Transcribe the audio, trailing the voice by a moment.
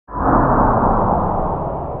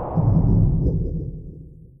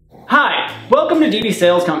Welcome to DB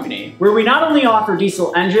Sales Company, where we not only offer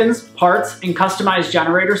diesel engines, parts, and customized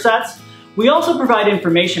generator sets, we also provide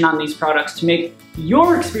information on these products to make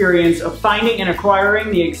your experience of finding and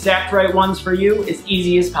acquiring the exact right ones for you as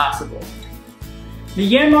easy as possible. The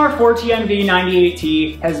Yanmar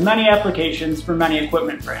 4TNV98T has many applications for many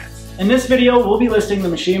equipment brands. In this video, we'll be listing the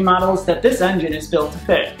machine models that this engine is built to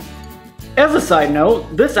fit. As a side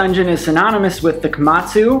note, this engine is synonymous with the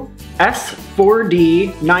Kamatsu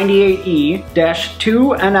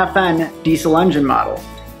S4D98E-2NFN diesel engine model.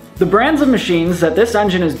 The brands of machines that this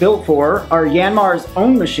engine is built for are Yanmar's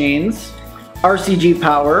own machines, RCG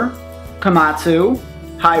Power, Kamatsu,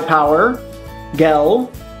 High Power,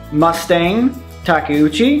 Gel, Mustang,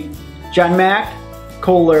 Takeuchi, Yanmar,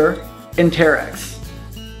 Kohler, and Terex.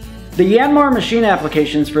 The Yanmar machine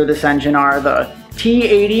applications for this engine are the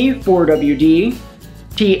T80 4WD,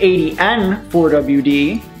 T80N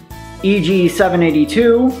 4WD,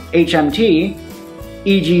 EG782 HMT,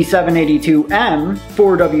 EG782M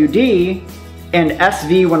 4WD, and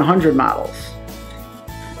SV100 models.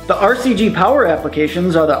 The RCG Power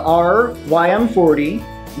applications are the RYM40,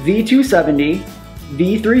 V270,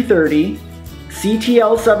 V330,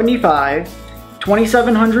 CTL75,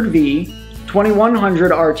 2700V,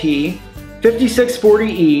 2100RT,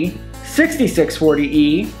 5640E,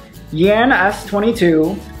 6640E, Yan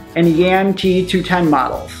S22, and Yan T210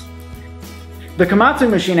 models. The Kamatsu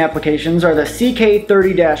machine applications are the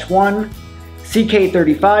CK30-1,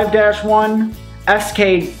 CK35-1,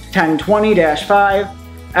 SK1020-5,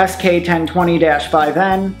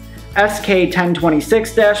 SK1020-5N,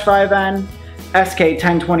 SK1026-5N,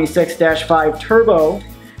 SK1026-5 Turbo,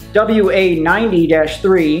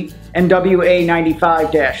 WA90-3, and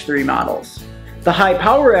WA95-3 models. The high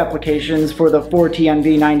power applications for the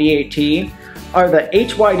 4TNV98T are the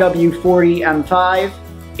HYW40M5,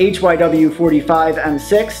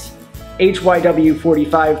 HYW45M6,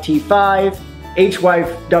 HYW45T5,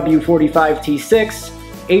 HYW45T6,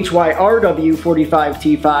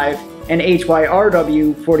 HYRW45T5, and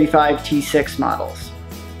HYRW45T6 models.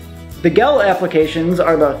 The GEL applications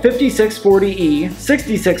are the 5640E,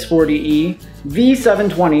 6640E,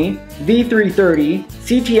 V720, V330,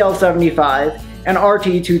 CTL75, and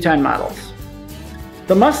RT210 models.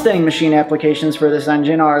 The Mustang machine applications for this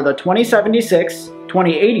engine are the 2076,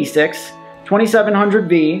 2086,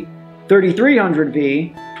 2700V,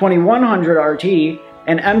 3300V, 2100RT,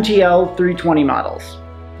 and MTL320 models.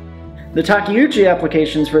 The Takeuchi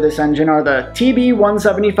applications for this engine are the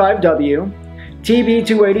TB175W,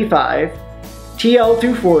 TB285,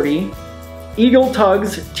 TL240, Eagle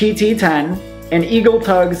Tugs TT10, and Eagle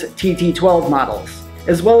Tugs TT12 models,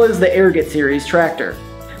 as well as the Airget series tractor.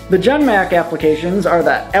 The Yanmar applications are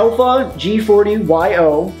the Alpha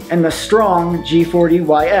G40YO and the Strong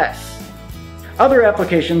G40YS. Other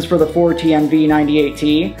applications for the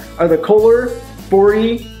 4TNV98T are the Kohler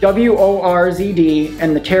 40WORZD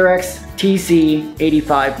and the Terex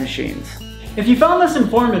TC85 machines. If you found this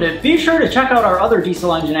informative, be sure to check out our other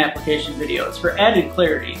diesel engine application videos for added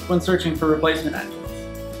clarity when searching for replacement engines.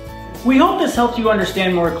 We hope this helped you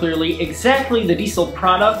understand more clearly exactly the diesel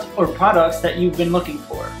product or products that you've been looking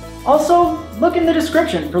for. Also, look in the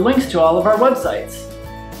description for links to all of our websites.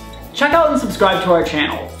 Check out and subscribe to our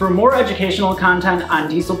channel for more educational content on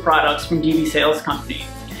diesel products from DB Sales Company.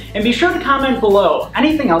 And be sure to comment below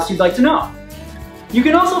anything else you'd like to know. You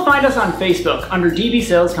can also find us on Facebook under DB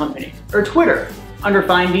Sales Company, or Twitter under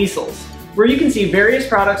Find Diesels, where you can see various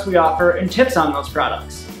products we offer and tips on those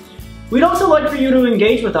products. We'd also like for you to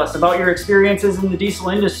engage with us about your experiences in the diesel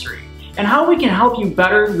industry and how we can help you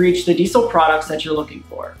better reach the diesel products that you're looking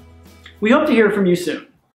for. We hope to hear from you soon.